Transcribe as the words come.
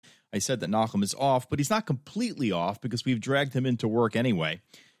I said that Nachum is off, but he's not completely off because we've dragged him into work anyway.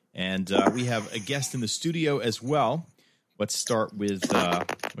 And we have a guest in the studio as well. Let's start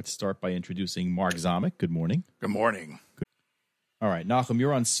by introducing Mark Zomick. Good morning. Good morning. All right, Nachum,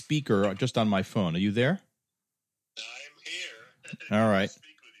 you're on speaker just on my phone. Are you there? I'm here. All right.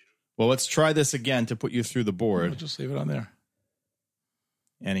 Well, let's try this again to put you through the board. We'll just leave it on there.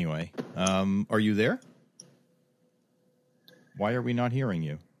 Anyway, are you there? Why are we not hearing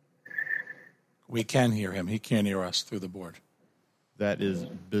you? We can hear him. He can't hear us through the board. That is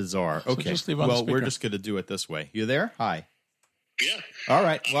bizarre. So Okay. just leave on the Well, we're speaker. just going to do it this way. You there? Hi. Yeah. All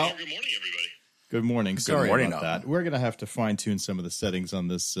right. Well, Good morning, everybody. good morning. Sorry morning, about that. We're going to have to fine-tune some of the settings on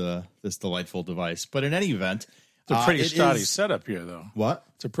this this delightful device. But in any event, It's a pretty it shoddy is- setup here, though. What?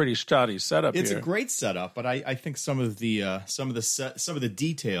 It's a pretty shoddy setup It's here. a great setup, but I think some of the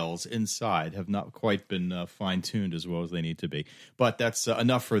details inside have not quite been fine-tuned as well as they need to be. But that's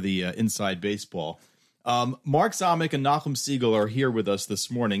enough for the inside baseball. Mark Zomick and Nachum Segal are here with us this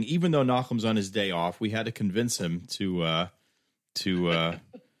morning. Even though Nachum's on his day off, we had to convince him to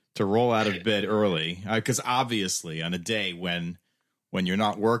roll out of bed early because obviously on a day when you're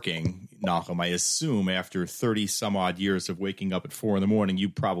not working, Nachum, I assume after 30 some odd years of waking up at 4 a.m, you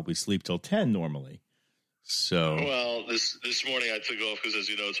probably sleep till 10 normally. So Well, this morning I took off because, as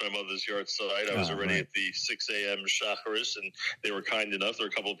you know, it's my mother's yard side. I was already right. at the 6 a.m. Shacharis, and they were kind enough. There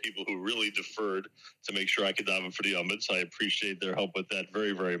were a couple of people who really deferred to make sure I could daven for the Yomid, so I appreciate their help with that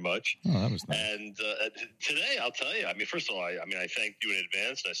very, very much. oh, that was nice. And today, I'll tell you, first of all, I thank you in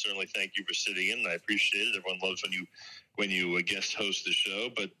advance, and I certainly thank you for sitting in, and I appreciate it. Everyone loves when you guest host the show.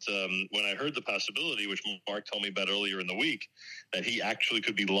 But when I heard the possibility, which Mark told me about earlier in the week, that he actually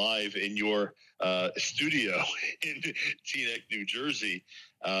could be live in your studio in Teaneck, New Jersey,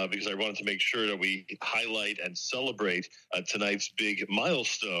 because I wanted to make sure that we highlight and celebrate tonight's big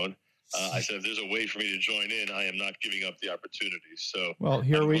milestone. I said, if there's a way for me to join in, I am not giving up the opportunity. So, Well,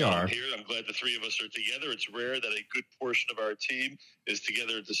 here we are. I'm here. I'm glad the three of us are together. It's rare that a good portion of our team is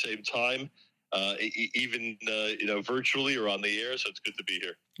together at the same time, even virtually or on the air. So it's good to be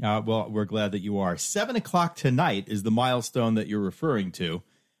here. Well, we're glad that you are. 7 o'clock tonight is the milestone that you're referring to.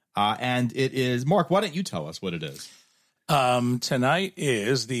 And it is, Mark, why don't you tell us what it is? Tonight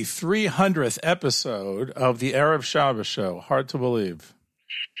is the 300th episode of the Erev Shabbos show. Hard to believe.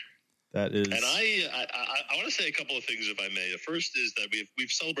 That is. And I want to say a couple of things, if I may. The first is that we've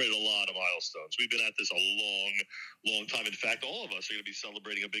celebrated a lot of milestones. We've been at this a long time. In fact, all of us are going to be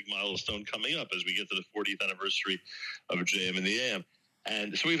celebrating a big milestone coming up as we get to the 40th anniversary of JM in the AM.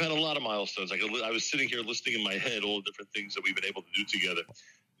 And so we've had a lot of milestones. I was sitting here listening in my head all the different things that we've been able to do together.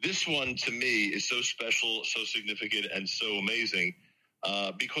 This one, to me, is so special, so significant, and so amazing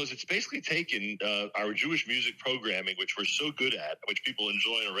because it's basically taken our Jewish music programming, which we're so good at, which people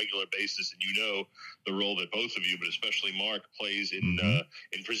enjoy on a regular basis, and you know the role that both of you, but especially Mark, plays in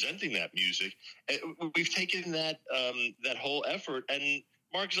presenting that music. We've taken that whole effort, and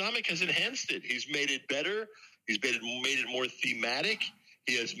Mark Zomick has enhanced it. He's made it better. He's made it more thematic.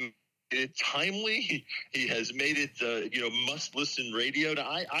 He has made it timely. He has made it, must-listen radio. Now,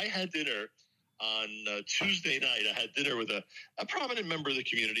 I had dinner on Tuesday night. I had dinner with a prominent member of the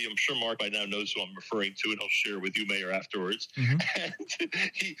community. I'm sure Mark by now knows who I'm referring to, and he'll share with you, Mayor, afterwards. Mm-hmm. And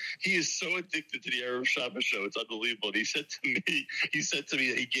he is so addicted to the Erev Shabbos show. It's unbelievable. And he said to me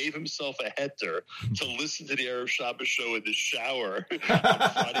that he gave himself a heter to listen to the Erev Shabbos show in the shower on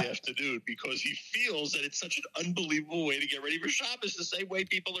Friday afternoon because he feels that it's such an unbelievable way to get ready for Shabbos, the same way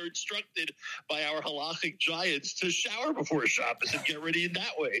people are instructed by our halachic giants to shower before Shabbos and get ready in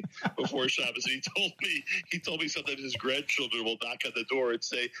that way before Shabbos. He told me sometimes his grandchildren will knock on the door and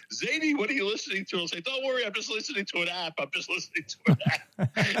say, "Zadie, what are you listening to?" I'll say, "Don't worry, I'm just listening to an app. It's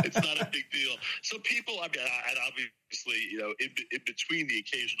not a big deal." So people, and obviously, in between the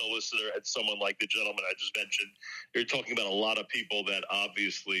occasional listener and someone like the gentleman I just mentioned, you're talking about a lot of people that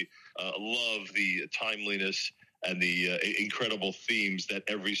obviously love the timeliness and the incredible themes that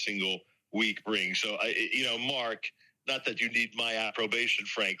every single week brings. So, Mark, not that you need my approbation,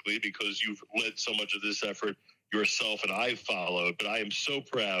 frankly, because you've led so much of this effort yourself and I've followed, but I am so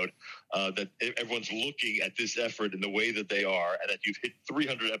proud that everyone's looking at this effort in the way that they are and that you've hit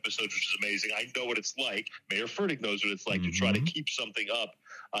 300 episodes, which is amazing. I know what it's like. Mayor Fertig knows what it's like to try to keep something up,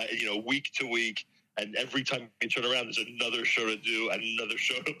 week to week. And every time you turn around, there's another show to do, and another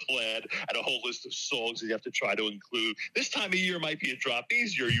show to plan, and a whole list of songs that you have to try to include. This time of year might be a drop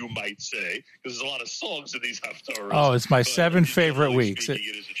easier, you might say, because there's a lot of songs in these haftarahs. Oh, it's my 7 favorite weeks. It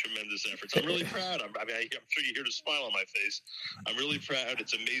is a tremendous effort. So I'm really proud. I'm sure you hear the smile on my face. I'm really proud.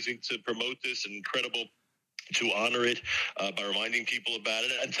 It's amazing to promote this incredible to honor it by reminding people about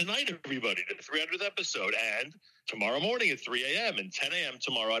it. And tonight, everybody, the 300th episode, and tomorrow morning at 3 a.m. and 10 a.m.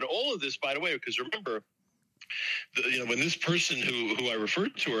 tomorrow. And all of this, by the way, because remember, when this person who I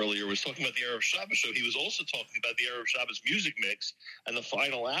referred to earlier was talking about the Erev Shabbos show, he was also talking about the Erev Shabbos music mix and the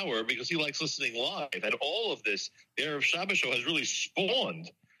final hour because he likes listening live. And all of this, the Erev Shabbos show has really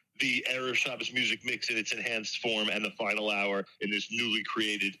spawned the Erev Shabbos music mix in its enhanced form and the final hour in this newly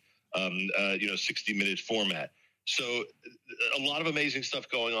created 60-minute format. So a lot of amazing stuff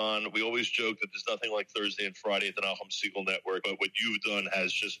going on. We always joke that there's nothing like Thursday and Friday at the Nachum Segal Network, but what you've done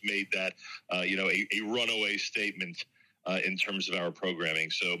has just made that, a runaway statement in terms of our programming.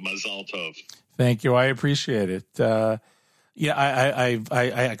 So mazal tov. Thank you. I appreciate it. I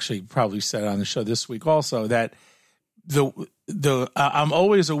actually probably said on the show this week also that I'm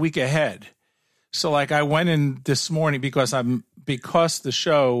always a week ahead. So like I went in this morning because the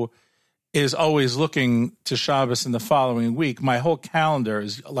show is always looking to Shabbos in the following week. My whole calendar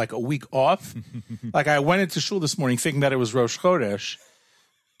is like a week off. Like I went into shul this morning thinking that it was Rosh Chodesh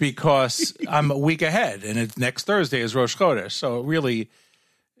because I'm a week ahead and next Thursday is Rosh Chodesh. So it really,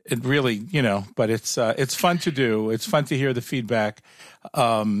 but it's fun to do. It's fun to hear the feedback.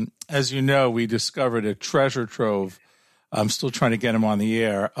 As you know, we discovered a treasure trove. I'm still trying to get him on the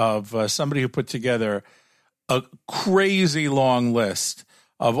air of somebody who put together a crazy long list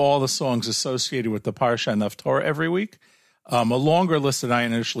of all the songs associated with the Parsha and the Torah every week, a longer list than I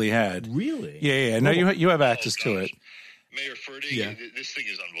initially had. Really? Yeah. No, you have access to it. Mayor Fertig, this thing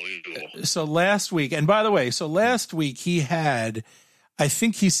is unbelievable. So last week he had, I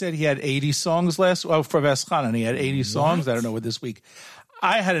think he said he had 80 songs for Veschanan. He had 80 songs. I don't know what this week.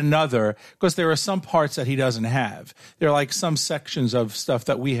 I had another, because there are some parts that he doesn't have. There are like some sections of stuff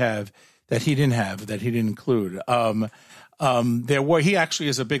that we have that he didn't have, that he didn't include. He actually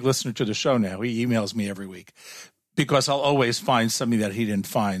is a big listener to the show now. He emails me every week because I'll always find something that he didn't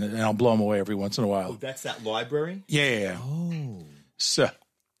find, and I'll blow him away every once in a while. Oh, that's that library? Yeah. Oh.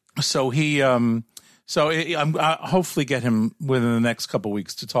 So he, I'm hopefully get him within the next couple of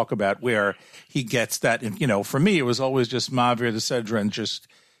weeks to talk about where he gets that. And, for me, it was always just Mavir the Sedra and just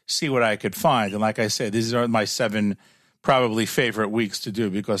see what I could find. And like I said, these are my 7 probably favorite weeks to do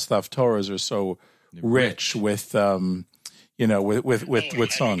because the Torahs are so rich with songs.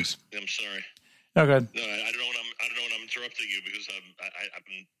 I'm sorry. No, go ahead. No, I don't know when I'm interrupting you because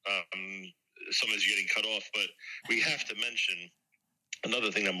someone's getting cut off. But we have to mention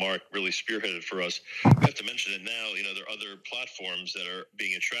another thing that Mark really spearheaded for us. We have to mention it now. There are other platforms that are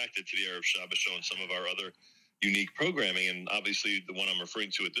being attracted to the Erev Shabbos show and some of our other unique programming, and obviously the one I'm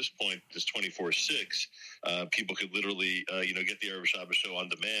referring to at this point is 24/6. People could literally, get the Erev Shabbos show on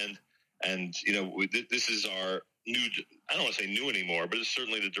demand, and this is our new. I don't want to say new anymore, but it's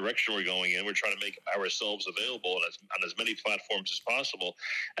certainly the direction we're going in. We're trying to make ourselves available on as many platforms as possible.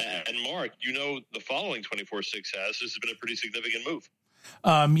 And Mark, the following 24/6 has. This has been a pretty significant move.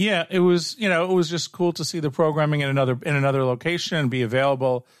 It was just cool to see the programming in another location and be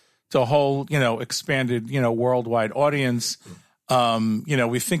available to a whole, expanded, worldwide audience.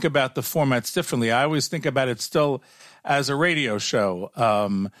 We think about the formats differently. I always think about it still as a radio show.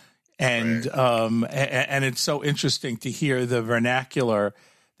 And it's so interesting to hear the vernacular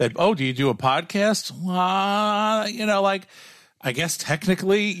that, do you do a podcast? I guess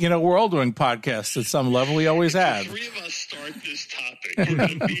technically, we're all doing podcasts at some level. We always have. If the 3 of us start this topic, we're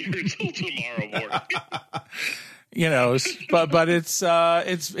going to be here until tomorrow morning. But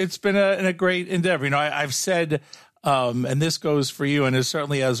it's been a great endeavor. I've said, and this goes for you, and it's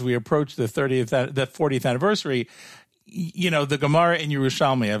certainly as we approach the 40th anniversary, the Gemara in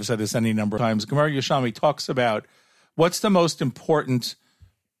Yerushalmi, I've said this any number of times, Gemara Yerushalmi talks about what's the most important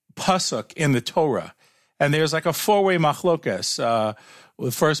pasuk in the Torah. And there's like a 4-way machlokes.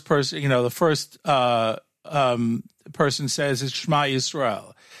 The first person says it's Shema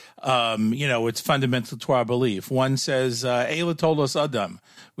Yisrael. It's fundamental to our belief. One says, Eila Tolos Adam.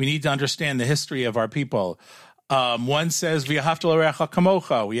 We need to understand the history of our people. One says, V'yahavta l'reacha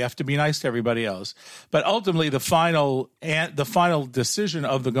kamocha. We have to be nice to everybody else. But ultimately, the final decision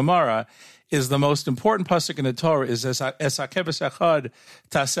of the Gemara is the most important pasuk in the Torah is es hakeves echad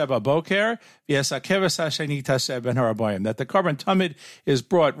taseh b'boker v'es hakeves hasheni taseh ben harabayim. That the korban tamid is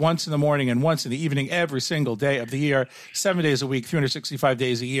brought once in the morning and once in the evening every single day of the year, 7 days a week, 365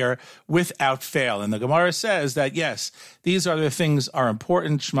 days a year, without fail. And the Gemara says that yes, these other things are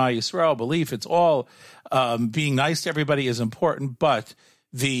important. Shema Yisrael, belief, it's all being nice to everybody is important, but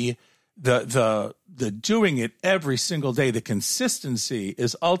the the doing it every single day, the consistency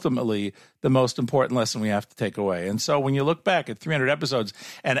is ultimately the most important lesson we have to take away. And so when you look back at 300 episodes,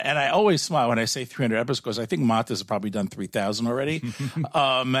 and I always smile when I say 300 episodes, because I think Matas has probably done 3,000 already,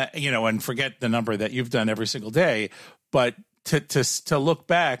 and forget the number that you've done every single day. But to look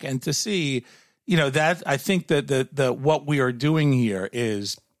back and to see, that I think that the what we are doing here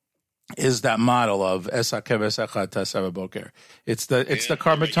is that model of Esakev Esachad Taseh Boker. It's the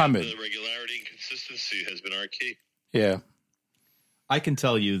Karma Tamid. The regularity and consistency has been our key. Yeah. I can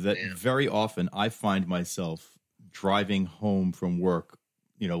tell you that very often I find myself driving home from work,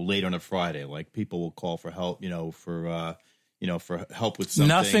 late on a Friday. Like people will call for help, for help with something.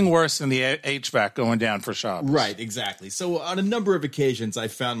 Nothing worse than the HVAC going down for Shabbos. Right, exactly. So on a number of occasions, I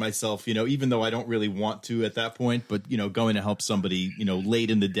found myself, even though I don't really want to at that point, but, going to help somebody,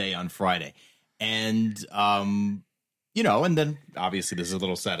 late in the day on Friday. And, and then obviously there's a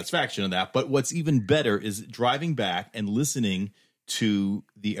little satisfaction in that. But what's even better is driving back and listening to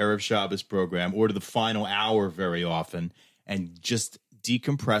the Erev Shabbos program or to the final hour very often and just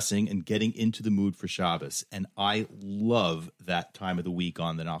decompressing and getting into the mood for Shabbos. And I love that time of the week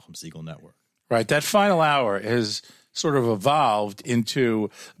on the Nachum Segal Network. Right. That final hour has sort of evolved into,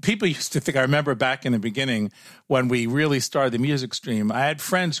 people used to think, I remember back in the beginning when we really started the music stream, I had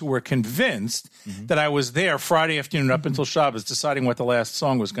friends who were convinced that I was there Friday afternoon up until Shabbos deciding what the last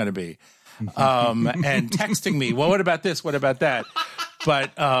song was going to be. And texting me, well, what about this? What about that?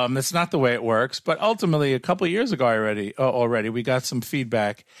 But it's not the way it works. But ultimately, a couple of years ago already, we got some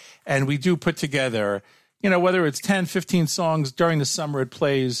feedback, and we do put together, whether it's 10, 15 songs during the summer, it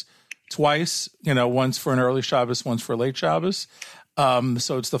plays twice, once for an early Shabbos, once for a late Shabbos.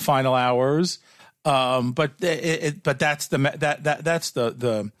 So it's the final hours. But that's the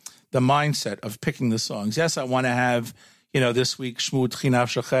mindset of picking the songs. Yes, I want to have, this week Shmu Tchinav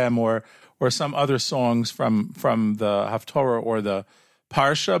Shechem or some other songs from the Haftorah or the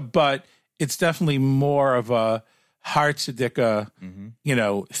Parsha, but it's definitely more of a Har Tzedekah,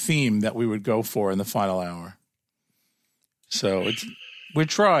 theme that we would go for in the final hour. So we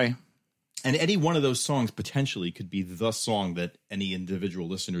try. And any one of those songs potentially could be the song that any individual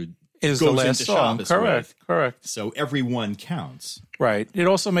listener is goes the last into song. Shabbos Correct. So every one counts. Right. It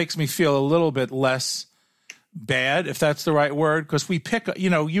also makes me feel a little bit less bad, if that's the right word, because we pick,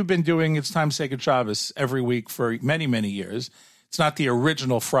 you've been doing It's Time to Say Good Shabbos every week for many, many years. It's not the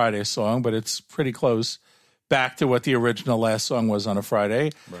original Friday song, but it's pretty close back to what the original last song was on a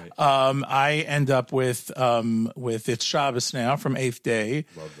Friday. Right. I end up with It's Shabbos Now from Eighth Day.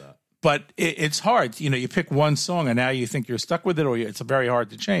 Love that. But it's hard. You pick one song and now you think you're stuck with it, or it's very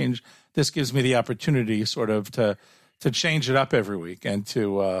hard to change. This gives me the opportunity sort of to change it up every week and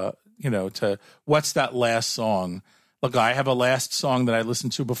to what's that last song? Look, I have a last song that I listen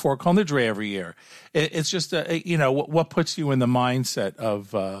to before Kol Nidre every year. It's just, what puts you in the mindset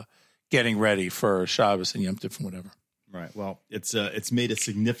of getting ready for Shabbos and Yom Tov and whatever. Right. Well, it's made a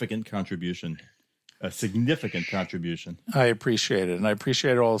significant contribution. I appreciate it. And I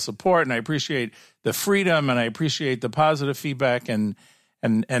appreciate all the support, and I appreciate the freedom, and I appreciate the positive feedback, and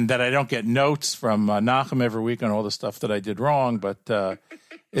that I don't get notes from Nachum every week on all the stuff that I did wrong, but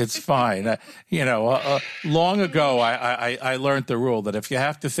it's fine. Long ago, I learned the rule that if you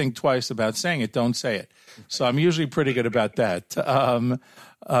have to think twice about saying it, don't say it. So I'm usually pretty good about that.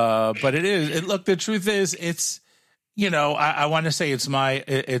 But look, the truth is, it's, I want to say it's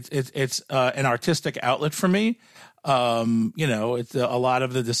an artistic outlet for me. It's a lot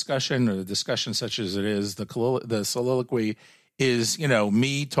of the discussion such as it is, the soliloquy is,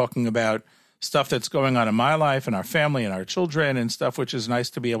 me talking about stuff that's going on in my life and our family and our children and stuff, which is nice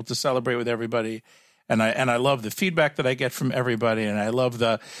to be able to celebrate with everybody. And I love the feedback that I get from everybody, and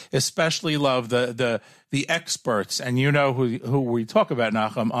I especially love the experts. And who we talk about,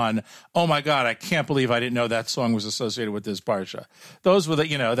 Nachum, on, oh my God, I can't believe I didn't know that song was associated with this parsha. Those were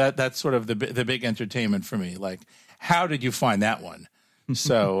that's sort of the big entertainment for me. Like, how did you find that one?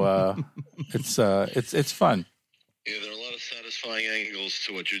 So it's fun. Yeah, there are a lot of satisfying angles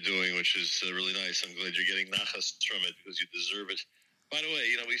to what you're doing, which is really nice. I'm glad you're getting nachas from it because you deserve it. By the way,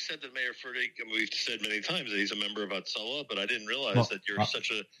 we said that Mayor Fertig, we've said many times that he's a member of Hatzalah, but I didn't realize that you're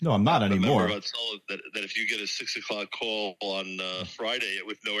such a no, I'm not anymore. Member of Hatzalah that if you get a 6 o'clock call on Friday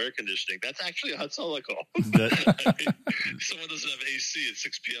with no air conditioning, that's actually a Hatzalah call. Someone doesn't have AC at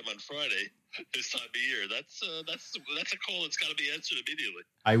 6 p.m. on Friday this time of year. That's a call that's got to be answered immediately.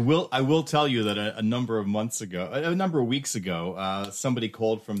 I will tell you that a number of weeks ago, somebody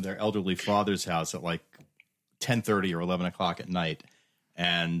called from their elderly father's house at like 10:30 or 11 o'clock at night.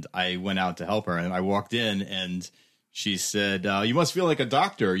 And I went out to help her, and I walked in, and She said, "You must feel like a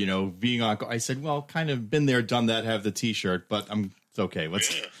doctor, being on." I said, "Well, kind of been there, done that. Have the T-shirt, but it's okay.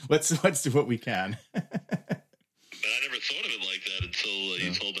 Let's do what we can." But I never thought of it like that until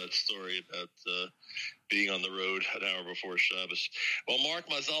you told that story about being on the road an hour before Shabbos. Well, Mark,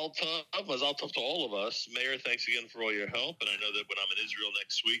 Mazal Tov to all of us. Mayor, thanks again for all your help. And I know that when I'm in Israel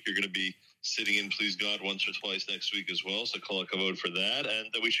next week, you're going to be sitting in, please God, once or twice next week as well. So kol hakavod for that.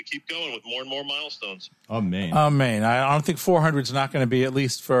 And we should keep going with more and more milestones. Amen. Amen. I don't think 400 is not going to be, at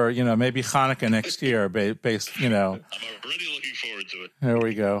least for, maybe Hanukkah next year, based, I'm already looking forward to it. There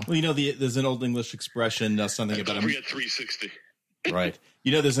we go. Well, there's an old English expression, something and about... Don't forget 360. Right.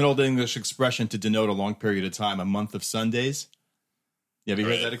 There's an old English expression to denote a long period of time, a month of Sundays. Have you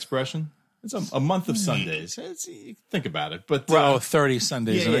heard that expression? It's a month of Sundays. Think about it. But 30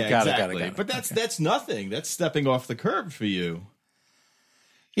 Sundays. Got it. But that's nothing. That's stepping off the curb for you.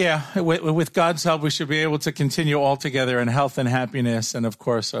 Yeah, with God's help, we should be able to continue all together in health and happiness. And of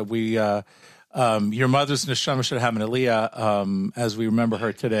course, your mother's neshama should have an aliyah as we remember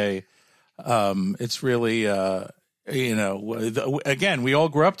her today. It's really, again, we all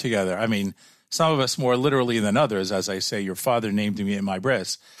grew up together. I mean, some of us more literally than others. As I say, your father named me in my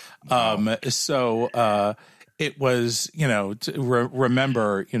bris. So it was, to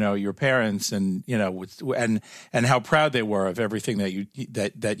remember, your parents and, and how proud they were of everything that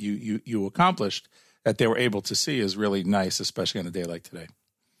you accomplished, that they were able to see is really nice, especially on a day like today.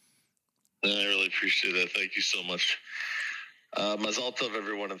 I really appreciate that. Thank you so much. Mazal Tov,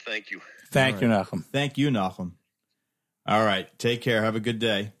 everyone, and thank you. Thank you, Nachum. Thank you, Nachum. All right. Take care. Have a good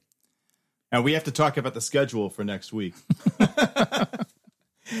day. And we have to talk about the schedule for next week.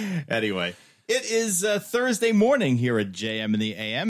 Anyway, it is Thursday morning here at JM in the AM.